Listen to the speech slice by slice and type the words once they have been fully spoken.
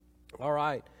All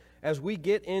right. As we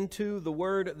get into the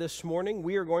Word this morning,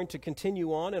 we are going to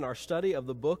continue on in our study of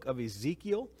the book of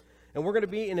Ezekiel. And we're going to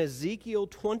be in Ezekiel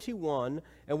 21,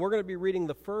 and we're going to be reading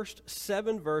the first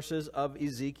 7 verses of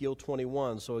Ezekiel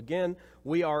 21. So again,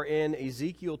 we are in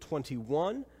Ezekiel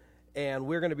 21, and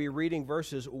we're going to be reading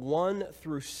verses 1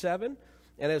 through 7.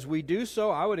 And as we do so,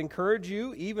 I would encourage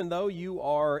you, even though you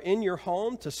are in your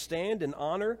home, to stand in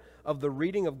honor of the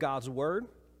reading of God's Word.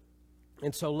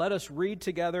 And so let us read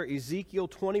together Ezekiel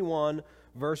 21,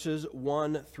 verses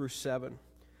 1 through 7.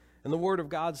 And the Word of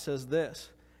God says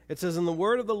this. It says, "And the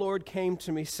word of the Lord came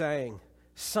to me, saying,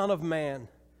 Son of man,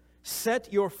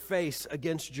 set your face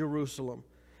against Jerusalem,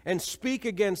 and speak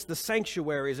against the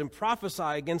sanctuaries, and prophesy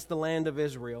against the land of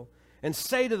Israel, and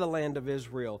say to the land of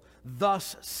Israel,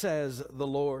 Thus says the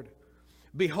Lord,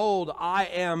 Behold, I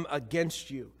am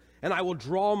against you, and I will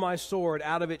draw my sword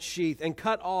out of its sheath, and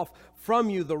cut off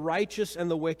from you the righteous and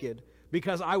the wicked,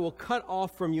 because I will cut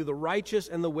off from you the righteous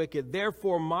and the wicked.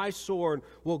 Therefore my sword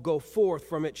will go forth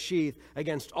from its sheath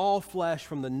against all flesh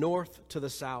from the north to the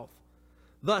south.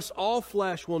 Thus all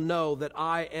flesh will know that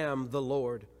I am the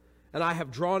Lord, and I have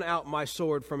drawn out my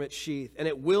sword from its sheath, and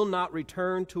it will not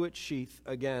return to its sheath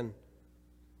again.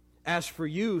 As for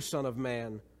you, Son of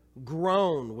man,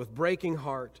 groan with breaking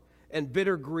heart and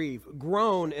bitter grief,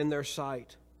 groan in their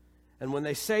sight. And when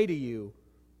they say to you,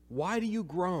 Why do you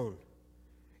groan?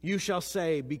 You shall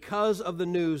say, Because of the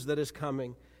news that is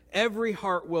coming. Every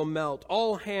heart will melt,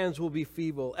 all hands will be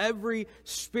feeble, every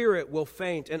spirit will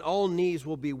faint, and all knees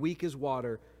will be weak as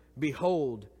water.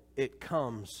 Behold, it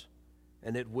comes,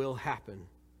 and it will happen,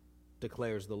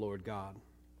 declares the Lord God."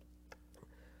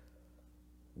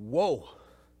 Whoa!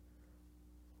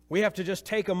 We have to just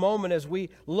take a moment as we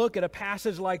look at a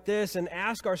passage like this and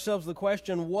ask ourselves the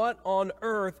question, what on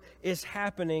earth is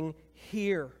happening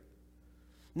here?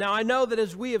 Now, I know that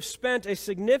as we have spent a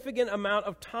significant amount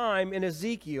of time in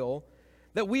Ezekiel,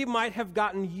 that we might have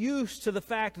gotten used to the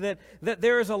fact that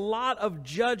there is a lot of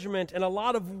judgment and a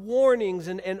lot of warnings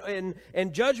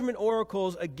and judgment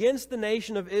oracles against the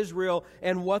nation of Israel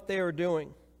and what they are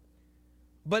doing.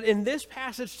 But in this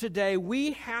passage today,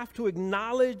 we have to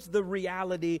acknowledge the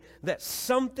reality that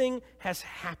something has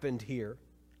happened here.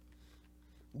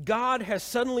 God has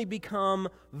suddenly become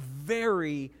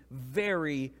very,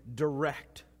 very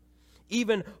direct,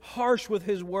 even harsh with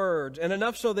His words, and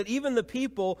enough so that even the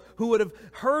people who would have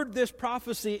heard this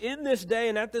prophecy in this day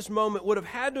and at this moment would have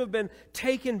had to have been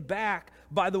taken back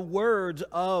by the words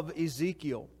of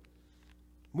Ezekiel.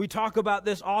 We talk about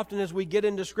this often as we get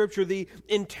into Scripture. The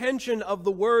intention of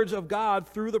the words of God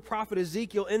through the prophet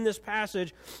Ezekiel in this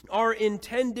passage are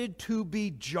intended to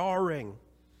be jarring.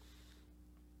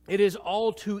 It is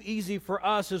all too easy for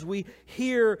us as we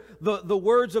hear the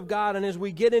words of God and as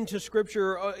we get into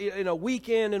Scripture week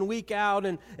in and week out,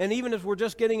 and even as we're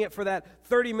just getting it for that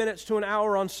 30 minutes to an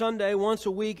hour on Sunday once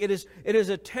a week, it is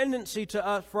a tendency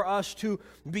for us to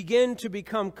begin to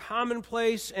become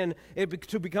commonplace and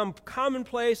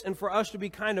for us to be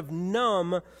kind of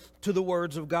numb to the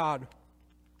words of God.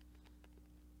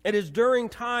 It is during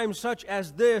times such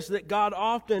as this that God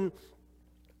often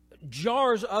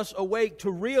jars us awake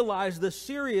to realize the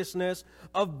seriousness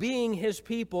of being His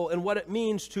people and what it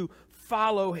means to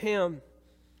follow Him.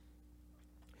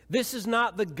 This is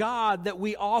not the God that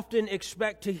we often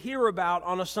expect to hear about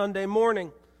on a Sunday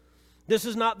morning. This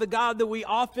is not the God that we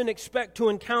often expect to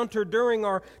encounter during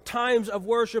our times of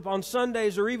worship on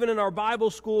Sundays, or even in our Bible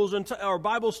schools and our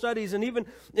Bible studies, and even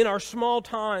in our small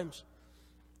times.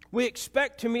 We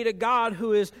expect to meet a God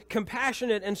who is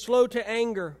compassionate and slow to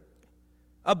anger,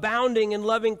 abounding in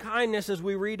loving kindness, as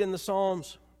we read in the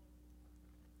Psalms.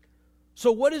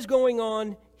 So what is going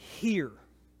on here?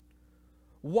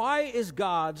 Why is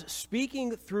God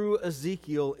speaking through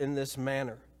Ezekiel in this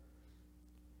manner?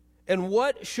 And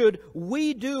what should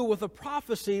we do with a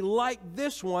prophecy like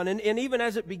this one? And even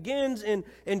as it begins in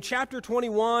chapter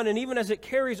 21, and even as it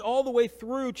carries all the way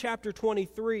through chapter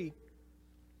 23.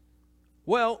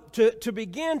 Well, to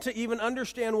begin to even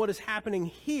understand what is happening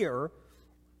here,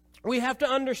 we have to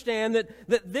understand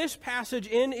that this passage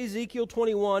in Ezekiel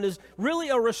 21 is really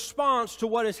a response to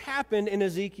what has happened in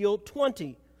Ezekiel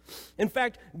 20. In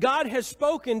fact, God has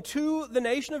spoken to the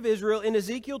nation of Israel in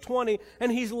Ezekiel 20,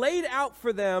 and He's laid out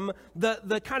for them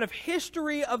the kind of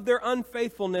history of their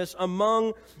unfaithfulness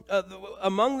among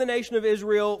the nation of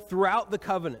Israel throughout the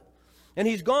covenant. And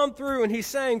He's gone through and He's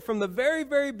saying from the very,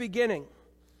 very beginning,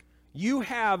 you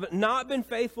have not been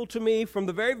faithful to me from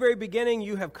the very, very beginning.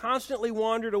 You have constantly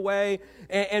wandered away.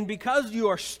 And because you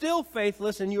are still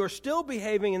faithless and you are still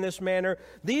behaving in this manner,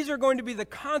 these are going to be the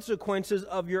consequences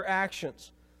of your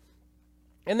actions.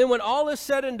 And then when all is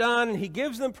said and done, and he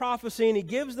gives them prophecy and he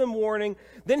gives them warning,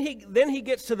 then he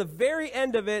gets to the very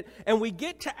end of it, and we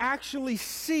get to actually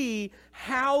see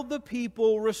how the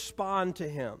people respond to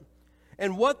him.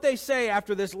 And what they say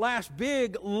after this last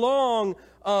big, long,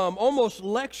 almost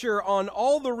lecture on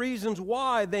all the reasons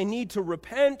why they need to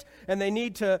repent and they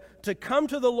need to come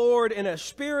to the Lord in a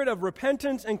spirit of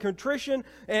repentance and contrition.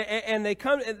 And they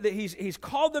come. He's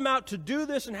called them out to do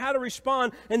this and how to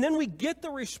respond. And then we get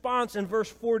the response in verse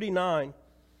 49.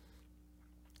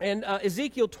 And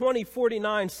Ezekiel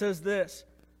 20:49 says this.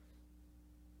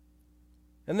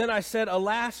 And then I said,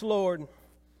 "Alas, Lord,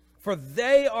 for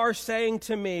they are saying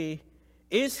to me,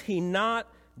 is he not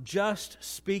just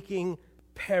speaking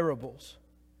parables?"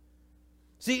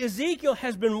 See, Ezekiel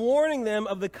has been warning them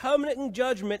of the covenant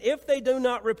judgment if they do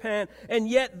not repent, and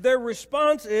yet their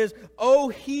response is, oh,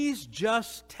 he's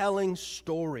just telling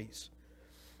stories.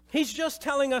 He's just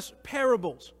telling us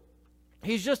parables.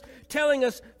 He's just telling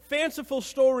us fanciful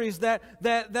stories that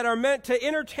are meant to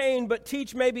entertain but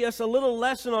teach maybe us a little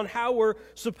lesson on how we're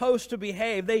supposed to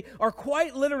behave. They are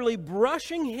quite literally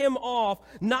brushing him off,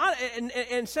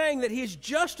 and saying that he's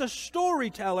just a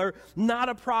storyteller, not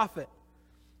a prophet.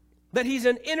 That he's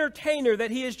an entertainer,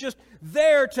 that he is just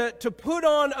there to put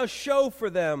on a show for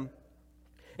them.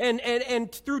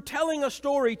 And through telling a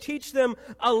story, teach them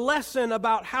a lesson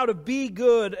about how to be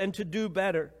good and to do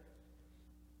better.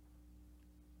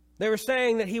 They were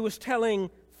saying that he was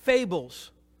telling fables,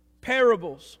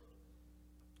 parables,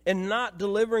 and not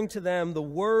delivering to them the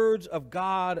words of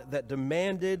God that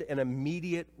demanded an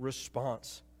immediate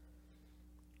response.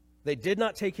 They did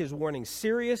not take his warning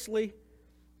seriously,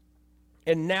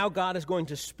 and now God is going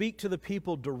to speak to the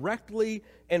people directly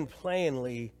and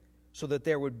plainly so that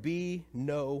there would be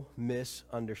no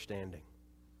misunderstanding.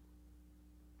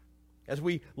 As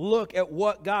we look at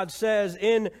what God says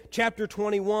in chapter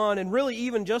 21, and really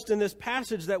even just in this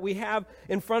passage that we have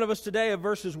in front of us today of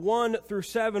verses 1 through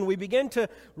 7, we begin to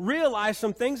realize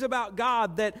some things about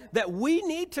God that we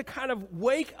need to kind of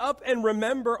wake up and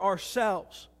remember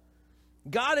ourselves.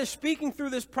 God is speaking through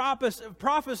this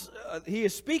He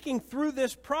is speaking through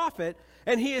this prophet,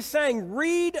 and he is saying,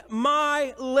 read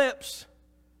my lips.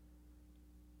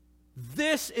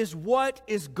 This is what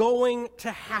is going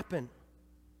to happen.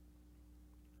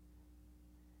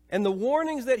 And the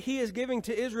warnings that he is giving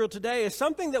to Israel today is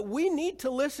something that we need to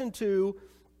listen to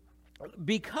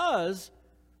because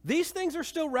these things are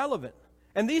still relevant.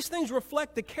 And these things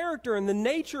reflect the character and the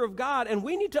nature of God. And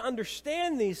we need to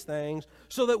understand these things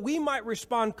so that we might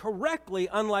respond correctly,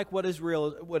 unlike what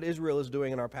Israel is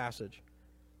doing in our passage.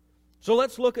 So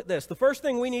let's look at this. The first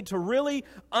thing we need to really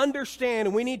understand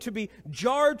and we need to be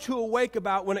jarred to awake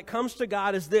about when it comes to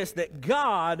God is this, that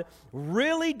God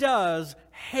really does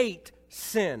hate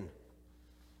sin.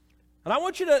 And I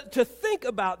want you to think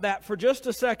about that for just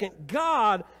a second.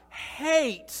 God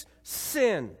hates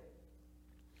sin.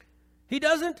 He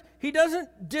doesn't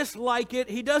dislike it.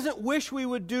 He doesn't wish we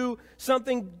would do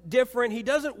something different. He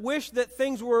doesn't wish that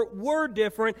things were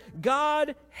different.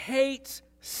 God hates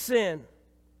sin.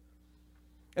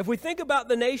 If we think about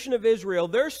the nation of Israel,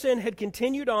 their sin had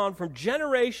continued on from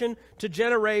generation to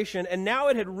generation, and now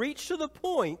it had reached to the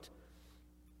point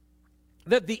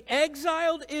that the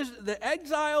exiled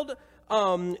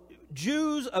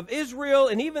Jews of Israel,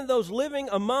 and even those living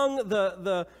among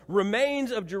the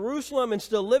remains of Jerusalem and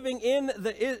still living in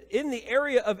the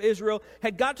area of Israel,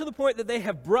 had got to the point that they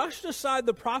have brushed aside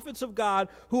the prophets of God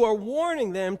who are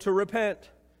warning them to repent.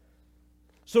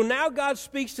 So now God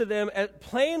speaks to them as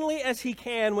plainly as he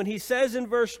can when he says in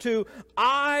verse 2,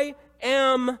 I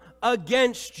am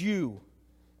against you.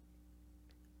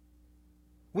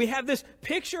 We have this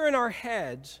picture in our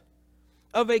heads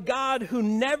of a God who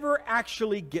never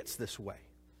actually gets this way.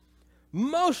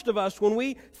 Most of us, when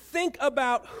we think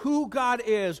about who God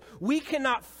is, we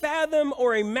cannot fathom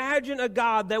or imagine a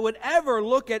God that would ever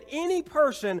look at any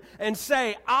person and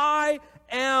say, I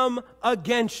am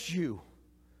against you.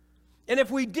 And if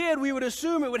we did, we would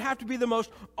assume it would have to be the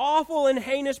most awful and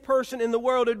heinous person in the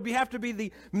world. It would have to be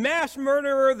the mass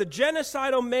murderer, the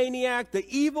genocidal maniac, the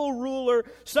evil ruler,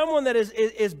 someone that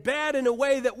is bad in a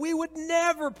way that we would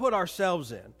never put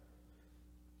ourselves in.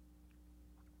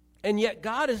 And yet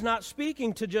God is not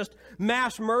speaking to just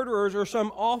mass murderers or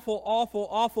some awful, awful,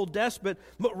 awful despot,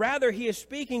 but rather he is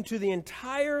speaking to the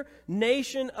entire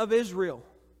nation of Israel.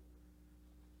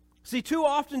 See, too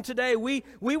often today, we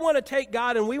want to take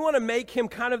God and we want to make him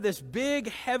kind of this big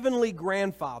heavenly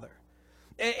grandfather.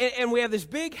 And we have this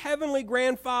big heavenly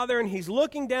grandfather, and he's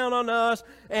looking down on us,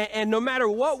 and no matter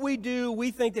what we do, we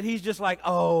think that he's just like,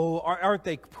 oh, aren't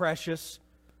they precious?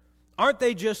 Aren't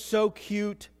they just so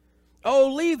cute?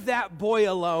 Oh, leave that boy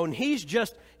alone. He's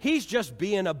just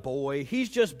being a boy. He's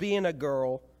just being a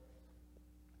girl.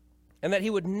 And that he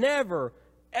would never,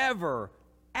 ever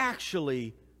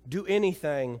actually do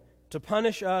anything to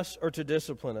punish us or to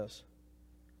discipline us.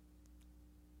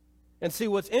 And see,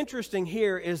 what's interesting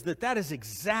here is that is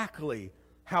exactly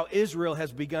how Israel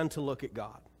has begun to look at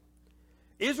God.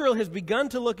 Israel has begun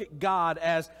to look at God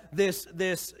as this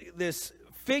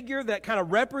figure that kind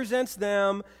of represents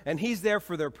them, and he's there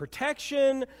for their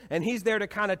protection, and he's there to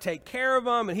kind of take care of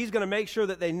them, and he's going to make sure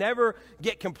that they never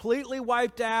get completely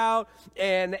wiped out,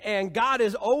 and God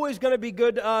is always going to be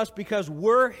good to us because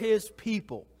we're his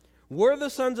people. We're the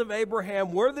sons of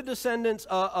Abraham. We're the descendants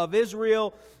of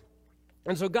Israel.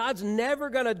 And so God's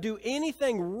never going to do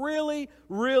anything really,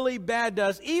 really bad to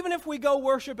us. Even if we go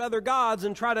worship other gods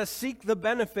and try to seek the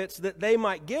benefits that they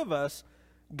might give us,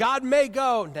 God may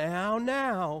go,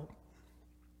 now,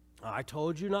 I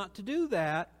told you not to do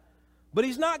that. But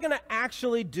he's not going to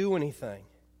actually do anything.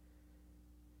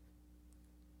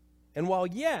 And while,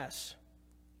 yes,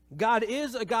 God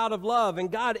is a God of love,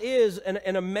 and God is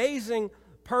an amazing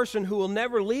person who will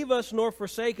never leave us nor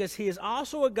forsake us, he is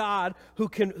also a God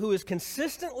who is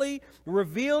consistently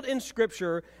revealed in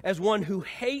Scripture as one who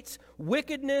hates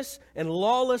wickedness and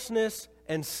lawlessness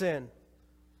and sin.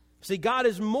 See, God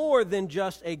is more than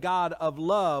just a God of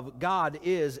love. God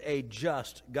is a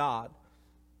just God.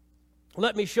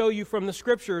 Let me show you from the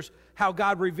Scriptures how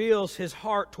God reveals his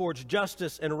heart towards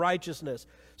justice and righteousness.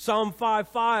 Psalm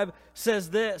 5:5 says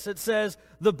this. It says,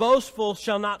 "The boastful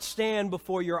shall not stand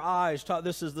before your eyes."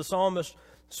 This is the psalmist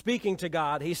speaking to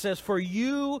God. He says, "For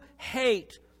you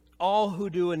hate all who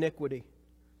do iniquity."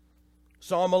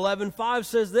 Psalm 11:5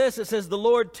 says this. It says, "The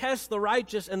Lord tests the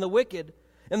righteous and the wicked,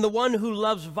 and the one who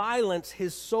loves violence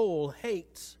his soul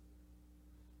hates."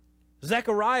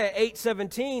 Zechariah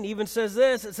 8:17 even says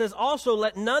this. It says, "Also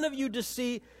let none of you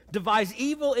devise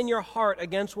evil in your heart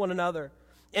against one another,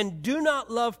 and do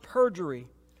not love perjury,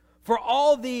 for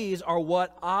all these are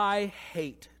what I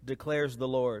hate, declares the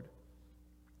Lord."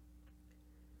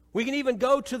 We can even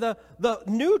go to the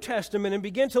New Testament and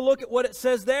begin to look at what it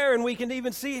says there, and we can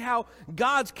even see how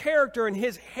God's character and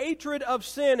his hatred of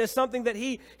sin is something that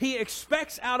he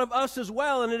expects out of us as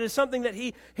well, and it is something that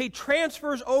he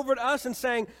transfers over to us and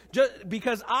saying,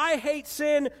 because I hate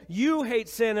sin, you hate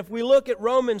sin. If we look at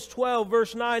Romans 12,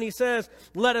 verse 9, he says,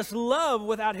 "Let us love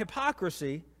without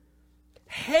hypocrisy,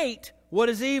 hate what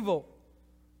is evil,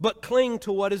 but cling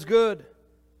to what is good."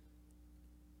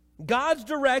 God's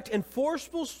direct and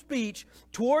forceful speech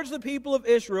towards the people of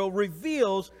Israel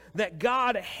reveals that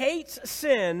God hates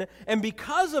sin, and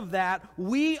because of that,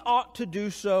 we ought to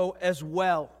do so as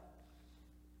well.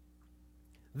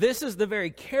 This is the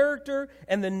very character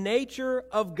and the nature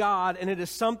of God, and it is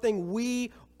something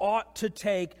we ought to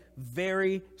take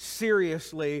very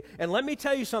seriously. And let me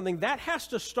tell you something, that has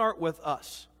to start with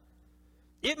us.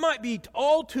 It might be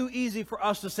all too easy for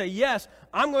us to say, yes,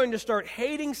 I'm going to start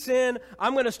hating sin,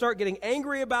 I'm going to start getting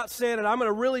angry about sin, and I'm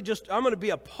going to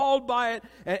be appalled by it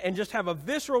and just have a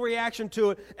visceral reaction to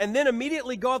it, and then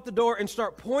immediately go out the door and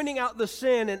start pointing out the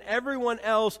sin in everyone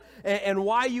else and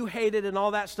why you hate it and all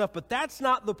that stuff. But that's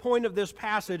not the point of this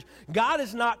passage. God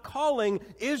is not calling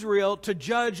Israel to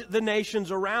judge the nations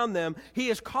around them.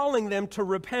 He is calling them to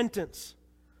repentance.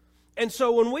 And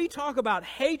so when we talk about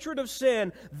hatred of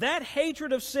sin, that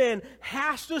hatred of sin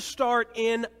has to start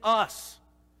in us.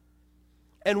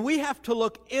 And we have to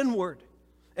look inward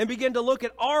and begin to look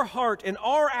at our heart and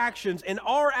our actions and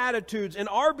our attitudes and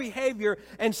our behavior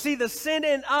and see the sin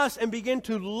in us and begin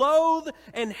to loathe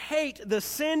and hate the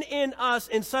sin in us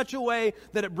in such a way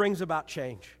that it brings about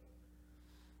change,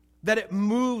 that it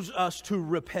moves us to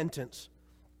repentance.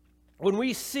 When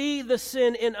we see the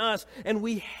sin in us and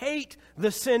we hate the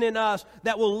sin in us,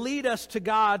 that will lead us to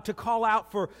God to call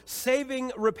out for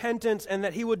saving repentance and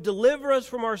that he would deliver us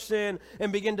from our sin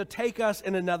and begin to take us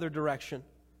in another direction.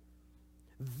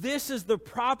 This is the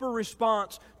proper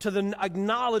response to the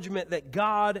acknowledgement that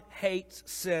God hates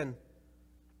sin.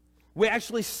 We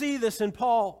actually see this in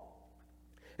Paul.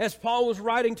 As Paul was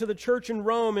writing to the church in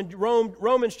Rome,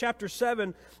 Romans chapter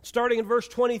 7, starting in verse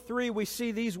 23, we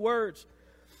see these words.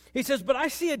 He says, "But I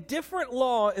see a different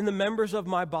law in the members of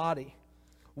my body,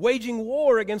 waging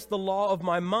war against the law of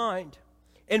my mind,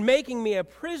 and making me a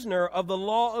prisoner of the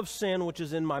law of sin which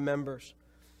is in my members.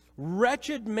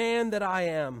 Wretched man that I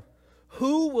am,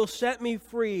 who will set me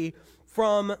free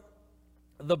from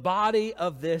the body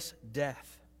of this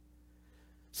death?"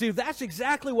 See, that's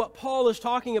exactly what Paul is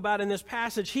talking about in this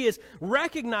passage. He is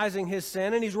recognizing his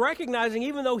sin, and he's recognizing,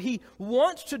 even though he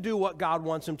wants to do what God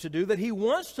wants him to do, that he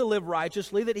wants to live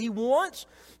righteously, that he wants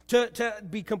to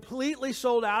be completely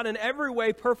sold out in every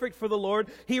way perfect for the Lord,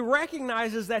 he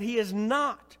recognizes that he is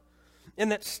not. And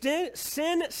that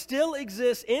sin still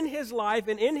exists in his life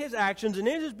and in his actions and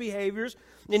in his behaviors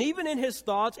and even in his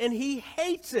thoughts, and he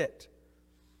hates it.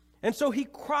 And so he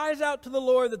cries out to the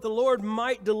Lord that the Lord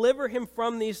might deliver him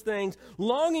from these things,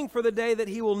 longing for the day that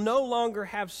he will no longer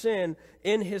have sin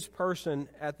in his person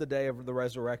at the day of the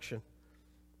resurrection.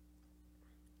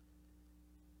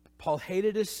 Paul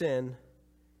hated his sin.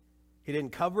 He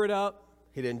didn't cover it up.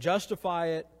 He didn't justify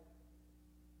it.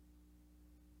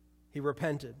 He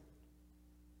repented.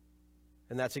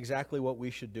 And that's exactly what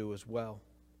we should do as well.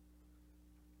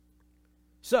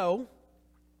 So,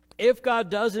 if God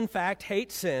does in fact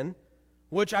hate sin,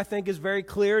 which I think is very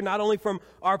clear not only from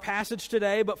our passage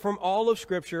today, but from all of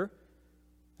Scripture,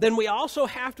 then we also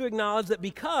have to acknowledge that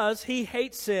because he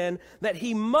hates sin, that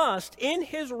he must, in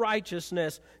his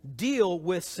righteousness, deal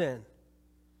with sin.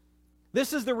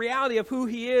 This is the reality of who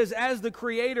he is as the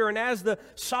Creator and as the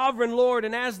sovereign Lord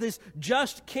and as this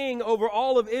just King over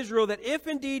all of Israel, that if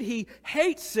indeed he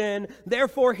hates sin,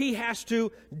 therefore he has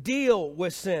to deal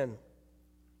with sin.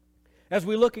 As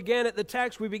we look again at the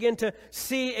text, we begin to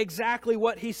see exactly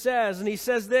what he says. And he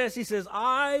says this, he says,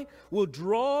 I will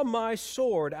draw my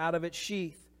sword out of its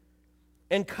sheath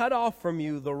and cut off from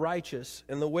you the righteous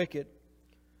and the wicked.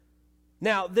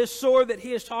 Now, this sword that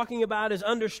he is talking about is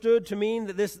understood to mean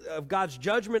that this of God's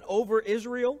judgment over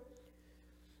Israel.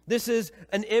 This is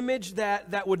an image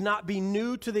that would not be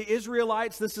new to the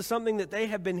Israelites. This is something that they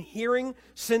have been hearing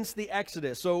since the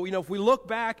Exodus. So, if we look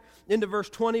back into verse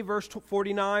 20, verse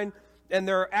 49, and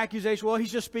their accusation, well,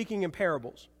 he's just speaking in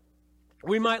parables.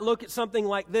 We might look at something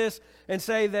like this and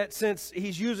say that since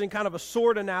he's using kind of a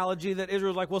sword analogy, that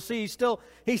Israel's like, well, see,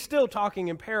 he's still talking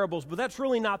in parables, but that's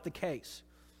really not the case.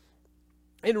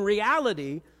 In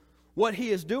reality, what he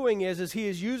is doing is he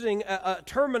is using a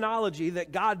terminology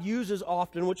that God uses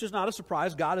often, which is not a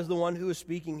surprise. God is the one who is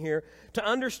speaking here,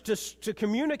 to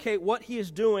communicate what he is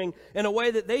doing in a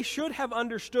way that they should have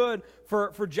understood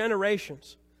for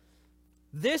generations.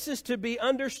 This is to be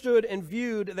understood and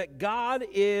viewed that God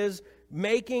is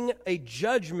making a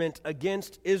judgment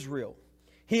against Israel.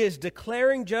 He is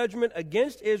declaring judgment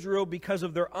against Israel because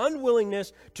of their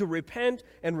unwillingness to repent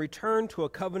and return to a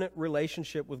covenant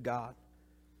relationship with God.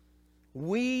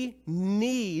 We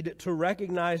need to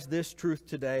recognize this truth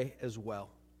today as well.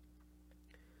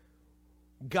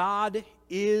 God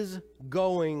is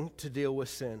going to deal with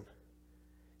sin.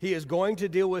 He is going to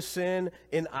deal with sin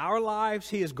in our lives.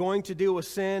 He is going to deal with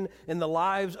sin in the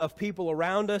lives of people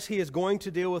around us. He is going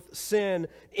to deal with sin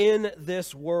in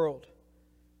this world.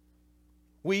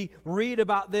 We read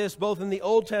about this both in the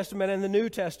Old Testament and the New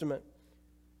Testament.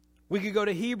 We could go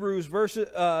to Hebrews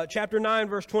chapter 9,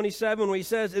 verse 27, where he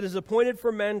says, it is appointed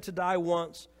for men to die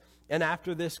once, and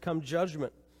after this come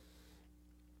judgment.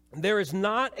 There is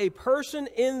not a person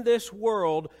in this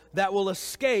world that will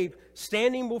escape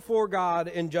standing before God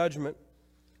in judgment.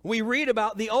 We read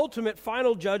about the ultimate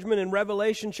final judgment in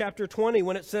Revelation chapter 20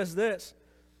 when it says this.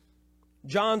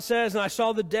 John says, and I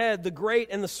saw the dead, the great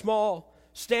and the small,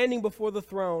 standing before the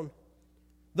throne.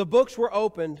 The books were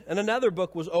opened, and another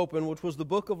book was opened, which was the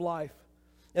book of life.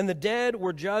 And the dead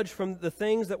were judged from the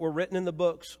things that were written in the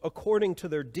books, according to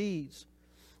their deeds.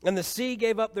 And the sea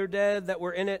gave up their dead that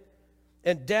were in it,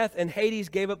 and death and Hades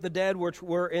gave up the dead which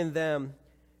were in them,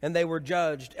 and they were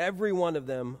judged, every one of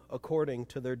them, according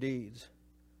to their deeds.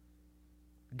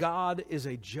 God is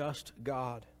a just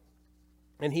God,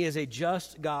 and He is a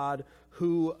just God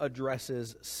who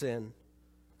addresses sin.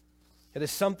 It is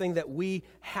something that we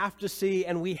have to see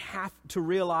and we have to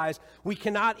realize. We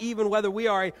cannot, even whether we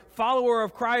are a follower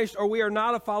of Christ or we are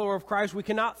not a follower of Christ, we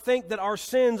cannot think that our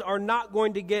sins are not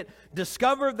going to get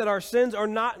discovered, that our sins are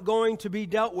not going to be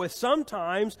dealt with.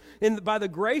 Sometimes, by the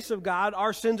grace of God,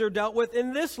 our sins are dealt with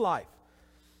in this life.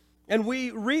 And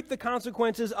we reap the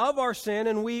consequences of our sin,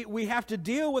 and we have to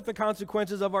deal with the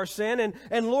consequences of our sin.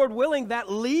 And Lord willing,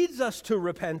 that leads us to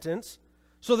repentance,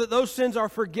 so that those sins are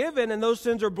forgiven and those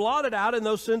sins are blotted out and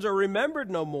those sins are remembered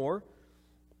no more.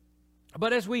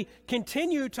 But as we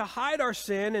continue to hide our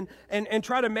sin and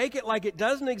try to make it like it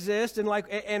doesn't exist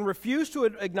and refuse to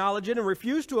acknowledge it and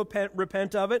refuse to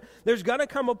repent of it, there's going to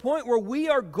come a point where we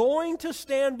are going to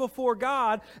stand before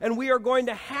God and we are going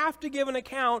to have to give an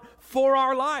account for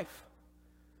our life.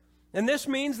 And this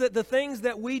means that the things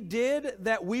that we did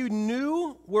that we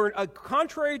knew were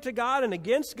contrary to God and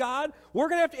against God, we're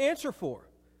going to have to answer for.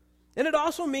 And it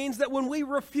also means that when we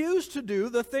refuse to do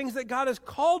the things that God has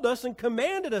called us and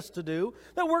commanded us to do,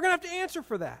 that we're going to have to answer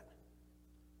for that.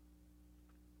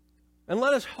 And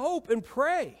let us hope and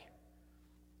pray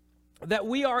that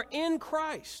we are in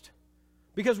Christ,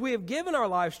 because we have given our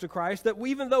lives to Christ, that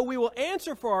even though we will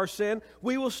answer for our sin,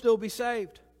 we will still be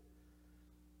saved.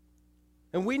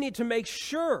 And we need to make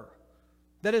sure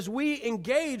that as we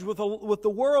engage with the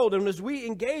world and as we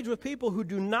engage with people who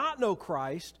do not know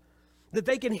Christ, that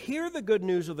they can hear the good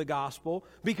news of the gospel,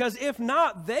 because if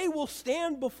not, they will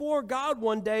stand before God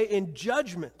one day in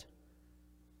judgment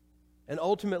and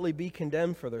ultimately be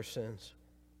condemned for their sins.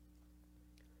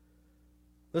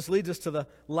 This leads us to the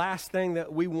last thing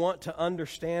that we want to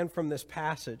understand from this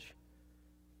passage.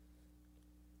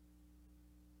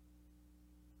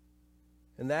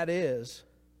 And that is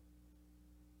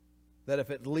that if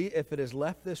it is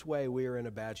left this way, we are in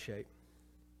a bad shape.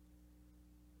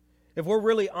 If we're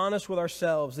really honest with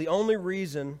ourselves, the only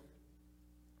reasonable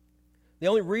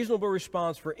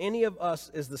response for any of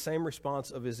us is the same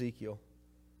response of Ezekiel.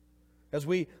 As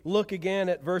we look again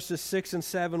at verses 6 and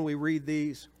 7, we read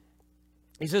these.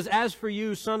 He says, "As for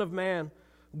you, son of man,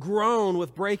 groan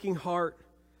with breaking heart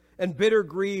and bitter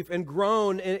grief, and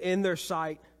groan in their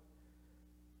sight.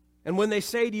 And when they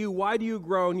say to you, 'Why do you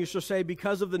groan?' you shall say,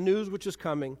 'Because of the news which is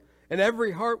coming. And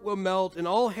every heart will melt, and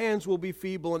all hands will be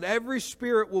feeble, and every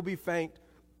spirit will be faint,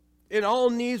 and all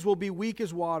knees will be weak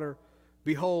as water.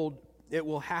 Behold, it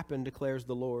will happen, declares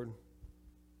the Lord.'"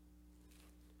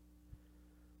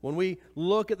 When we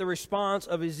look at the response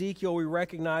of Ezekiel, we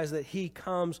recognize that he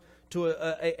comes to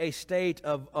a state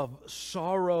of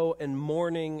sorrow and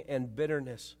mourning and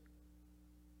bitterness.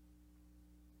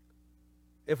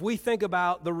 If we think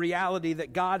about the reality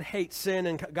that God hates sin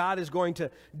and God is going to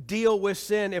deal with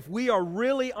sin, if we are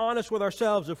really honest with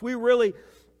ourselves, if we really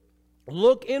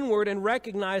look inward and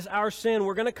recognize our sin,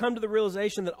 we're going to come to the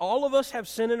realization that all of us have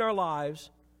sin in our lives,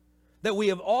 that we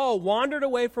have all wandered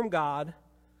away from God,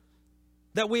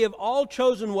 that we have all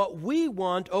chosen what we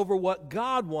want over what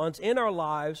God wants in our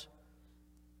lives,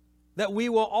 that we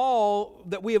have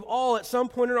all at some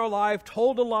point in our life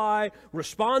told a lie,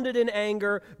 responded in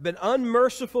anger, been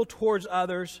unmerciful towards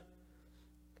others,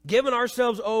 given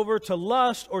ourselves over to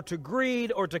lust or to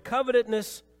greed or to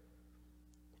covetousness,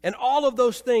 and all of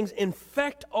those things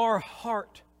infect our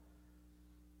heart.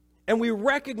 And we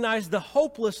recognize the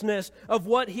hopelessness of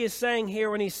what he is saying here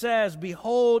when he says,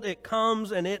 "Behold, it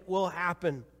comes and it will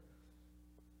happen."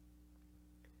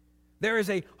 There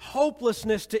is a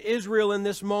hopelessness to Israel in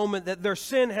this moment, that their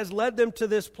sin has led them to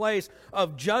this place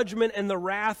of judgment and the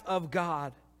wrath of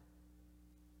God.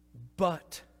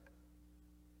 But,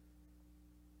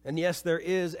 and yes, there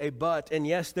is a but, and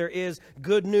yes, there is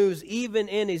good news even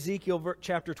in Ezekiel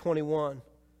chapter 21.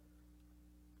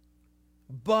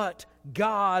 But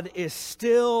God is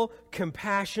still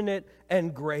compassionate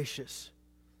and gracious.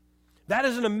 That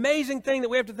is an amazing thing that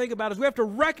we have to think about, is we have to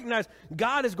recognize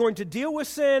God is going to deal with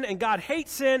sin, and God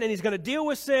hates sin, and he's going to deal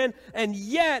with sin, and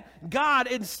yet God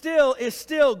is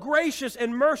still gracious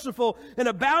and merciful and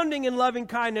abounding in loving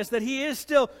kindness, that he is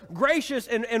still gracious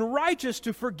and righteous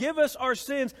to forgive us our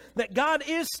sins, that God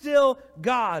is still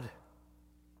God,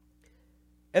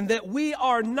 and that we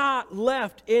are not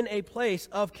left in a place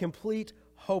of complete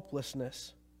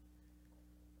hopelessness.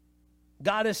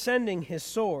 God is sending his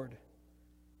sword,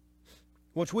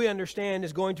 which we understand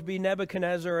is going to be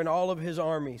Nebuchadnezzar and all of his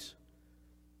armies.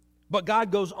 But God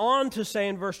goes on to say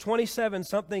in verse 27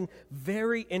 something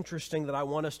very interesting that I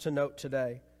want us to note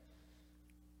today.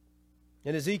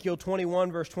 In Ezekiel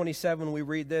 21, verse 27, we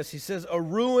read this. He says, a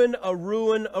ruin, a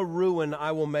ruin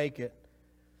I will make it.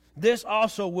 This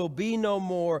also will be no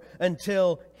more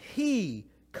until he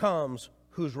comes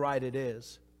whose right it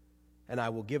is, and I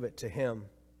will give it to him."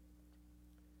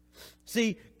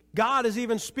 See, God is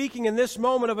even speaking in this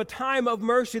moment of a time of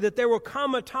mercy, that there will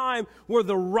come a time where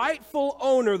the rightful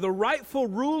owner, the rightful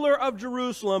ruler of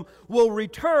Jerusalem, will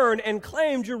return and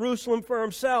claim Jerusalem for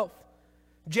himself.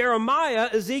 Jeremiah,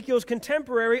 Ezekiel's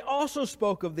contemporary, also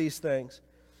spoke of these things.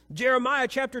 Jeremiah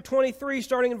chapter 23,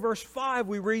 starting in verse 5,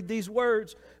 we read these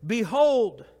words,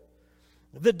 "Behold,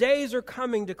 the days are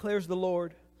coming, declares the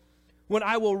Lord, when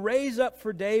I will raise up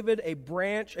for David a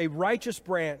branch, a righteous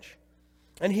branch,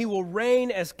 and he will reign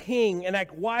as king and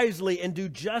act wisely and do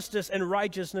justice and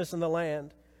righteousness in the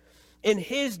land. In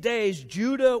his days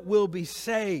Judah will be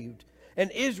saved,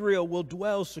 and Israel will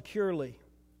dwell securely.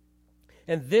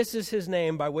 And this is his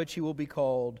name by which he will be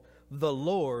called, the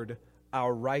Lord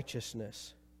our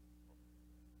righteousness."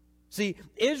 See,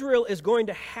 Israel is going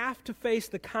to have to face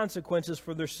the consequences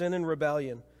for their sin and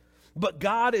rebellion. But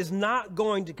God is not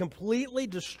going to completely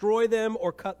destroy them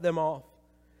or cut them off.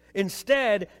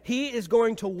 Instead, He is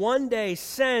going to one day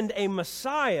send a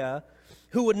Messiah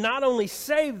who would not only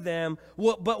save them,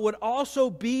 but would also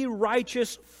be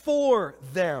righteous for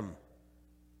them.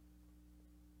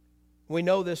 We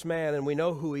know this man, and we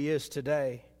know who He is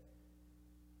today,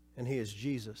 and He is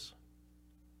Jesus.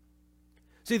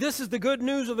 See, this is the good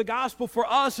news of the gospel for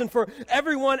us and for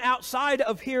everyone outside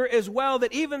of here as well,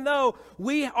 that even though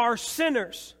we are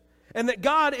sinners, and that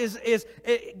God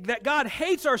that God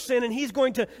hates our sin, and He's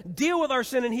going to deal with our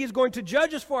sin, and He's going to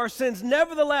judge us for our sins,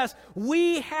 nevertheless,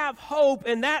 we have hope,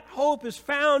 and that hope is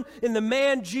found in the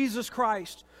man Jesus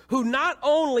Christ, who not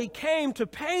only came to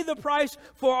pay the price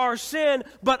for our sin,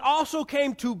 but also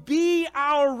came to be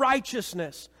our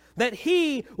righteousness. That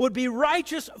He would be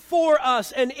righteous for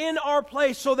us and in our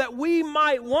place, so that we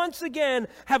might once again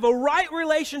have a right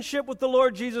relationship with the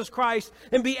Lord Jesus Christ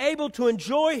and be able to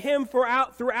enjoy Him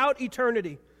throughout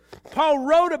eternity. Paul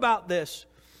wrote about this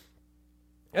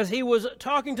as he was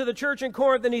talking to the church in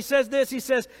Corinth, and he says this, he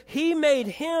says, He made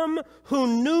Him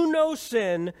who knew no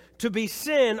sin to be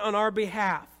sin on our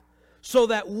behalf, so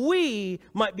that we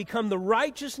might become the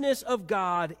righteousness of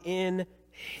God in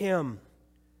Him.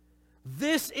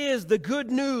 This is the good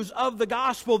news of the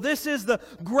gospel. This is the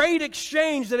great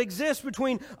exchange that exists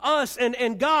between us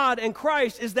and God and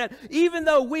Christ, is that even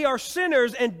though we are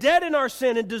sinners and dead in our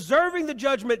sin and deserving the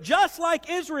judgment, just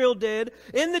like Israel did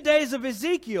in the days of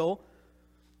Ezekiel,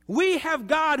 we have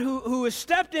God who has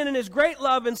stepped in His great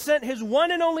love and sent His one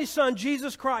and only Son,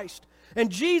 Jesus Christ. And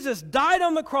Jesus died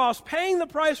on the cross, paying the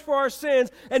price for our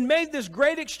sins, and made this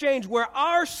great exchange where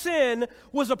our sin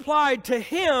was applied to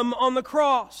Him on the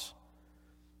cross.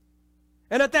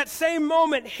 And at that same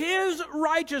moment, His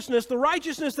righteousness, the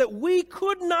righteousness that we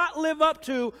could not live up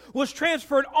to, was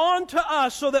transferred onto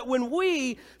us, so that when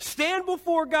we stand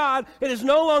before God, it is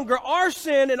no longer our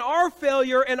sin and our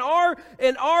failure and our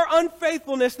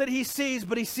unfaithfulness that He sees,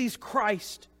 but He sees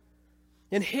Christ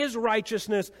and His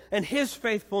righteousness and His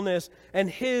faithfulness, and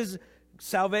His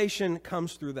salvation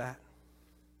comes through that.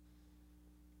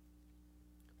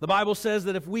 The Bible says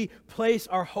that if we place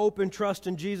our hope and trust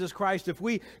in Jesus Christ, if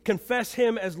we confess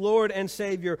Him as Lord and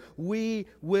Savior, we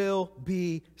will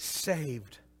be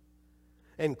saved.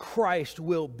 And Christ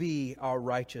will be our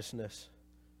righteousness.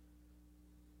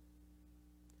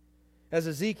 As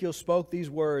Ezekiel spoke these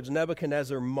words,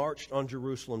 Nebuchadnezzar marched on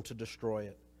Jerusalem to destroy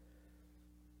it.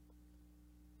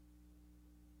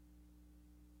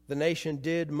 The nation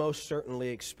did most certainly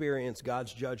experience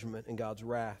God's judgment and God's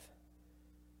wrath.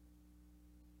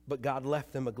 But God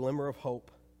left them a glimmer of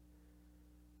hope.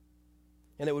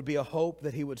 And it would be a hope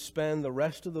that He would spend the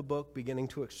rest of the book beginning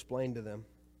to explain to them.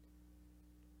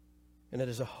 And it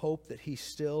is a hope that He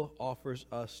still offers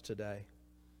us today.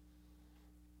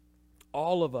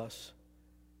 All of us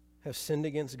have sinned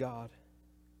against God.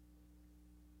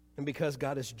 And because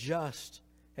God is just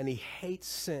and He hates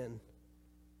sin,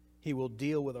 He will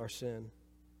deal with our sin.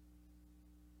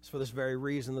 It's for this very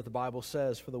reason that the Bible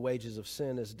says, for the wages of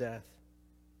sin is death.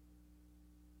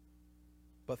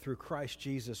 But through Christ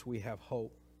Jesus we have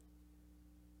hope.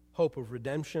 Hope of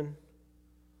redemption,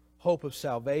 hope of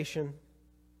salvation,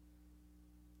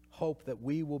 hope that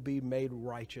we will be made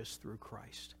righteous through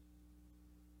Christ.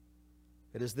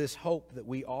 It is this hope that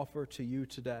we offer to you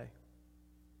today.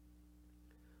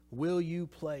 Will you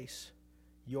place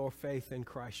your faith in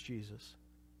Christ Jesus?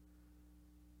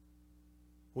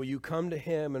 Will you come to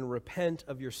Him and repent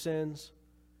of your sins,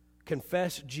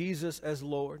 confess Jesus as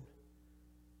Lord,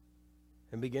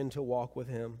 and begin to walk with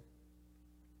Him?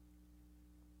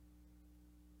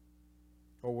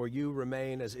 Or will you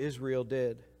remain as Israel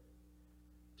did,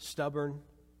 stubborn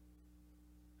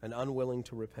and unwilling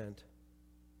to repent?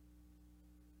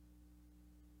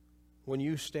 When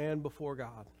you stand before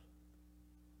God,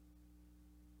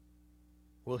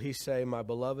 will He say, my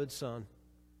beloved Son?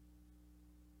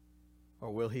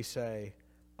 Or will He say,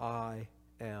 I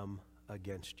am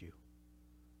against you?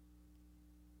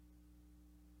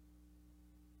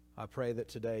 I pray that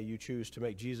today you choose to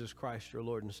make Jesus Christ your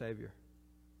Lord and Savior.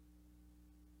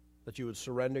 That you would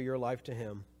surrender your life to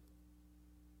Him,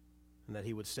 and that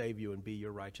He would save you and be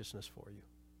your righteousness for you.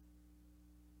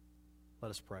 Let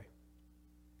us pray.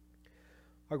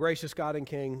 Our gracious God and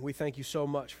King, we thank You so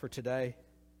much for today.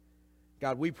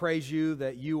 God, we praise You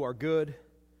that You are good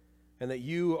and that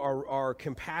You are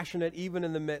compassionate even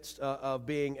in the midst of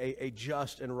being a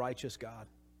just and righteous God.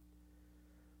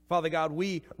 Father God,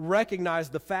 we recognize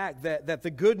the fact that the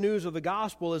good news of the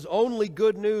gospel is only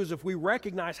good news if we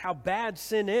recognize how bad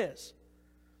sin is.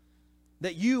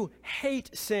 That You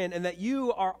hate sin and that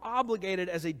You are obligated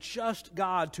as a just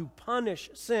God to punish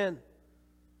sin.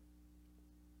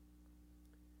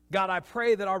 God, I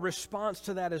pray that our response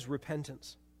to that is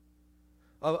repentance,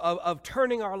 of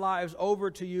turning our lives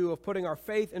over to you, of putting our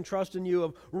faith and trust in you,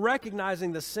 of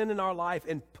recognizing the sin in our life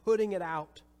and putting it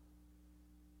out.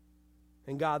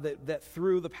 And God, that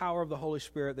through the power of the Holy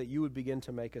Spirit, that you would begin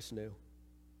to make us new.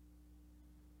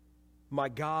 My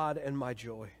God and my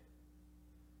joy.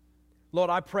 Lord,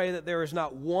 I pray that there is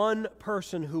not one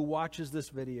person who watches this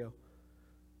video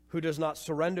who does not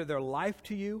surrender their life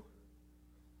to you,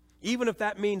 even if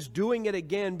that means doing it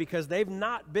again because they've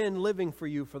not been living for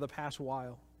you for the past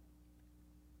while.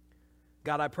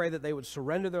 God, I pray that they would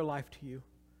surrender their life to you,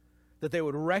 that they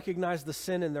would recognize the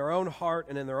sin in their own heart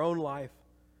and in their own life,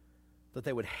 that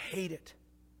they would hate it,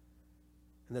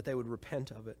 and that they would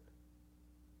repent of it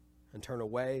and turn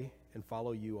away and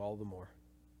follow you all the more.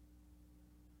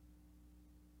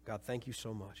 God, thank you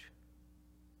so much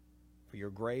for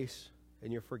your grace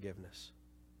and your forgiveness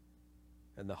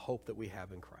and the hope that we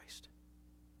have in Christ.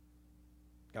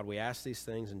 God, we ask these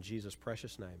things in Jesus'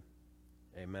 precious name.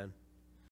 Amen.